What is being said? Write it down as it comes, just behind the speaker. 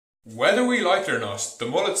Whether we like it or not, the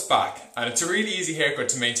mullet's back, and it's a really easy haircut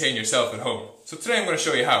to maintain yourself at home. So today I'm going to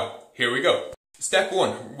show you how. Here we go. Step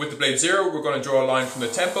 1. With the blade 0, we're going to draw a line from the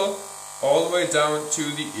temple all the way down to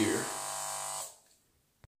the ear.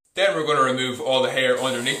 Then we're going to remove all the hair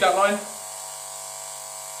underneath that line.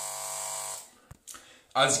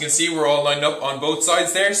 As you can see, we're all lined up on both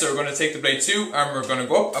sides there, so we're going to take the blade 2 and we're going to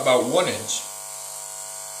go up about 1 inch.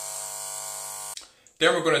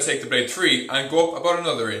 Then we're going to take the blade 3 and go up about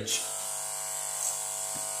another inch.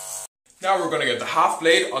 Now we're going to get the half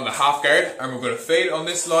blade on the half guard and we're going to fade on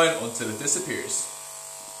this line until it disappears.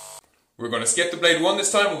 We're going to skip the blade 1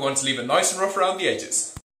 this time. We're going to leave it nice and rough around the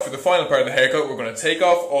edges. For the final part of the haircut, we're going to take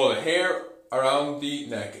off all the hair around the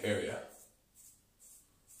neck area.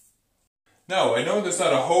 Now, I know there's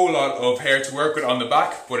not a whole lot of hair to work with on the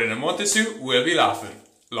back, but in a month or two, we'll be laughing.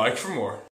 Like for more.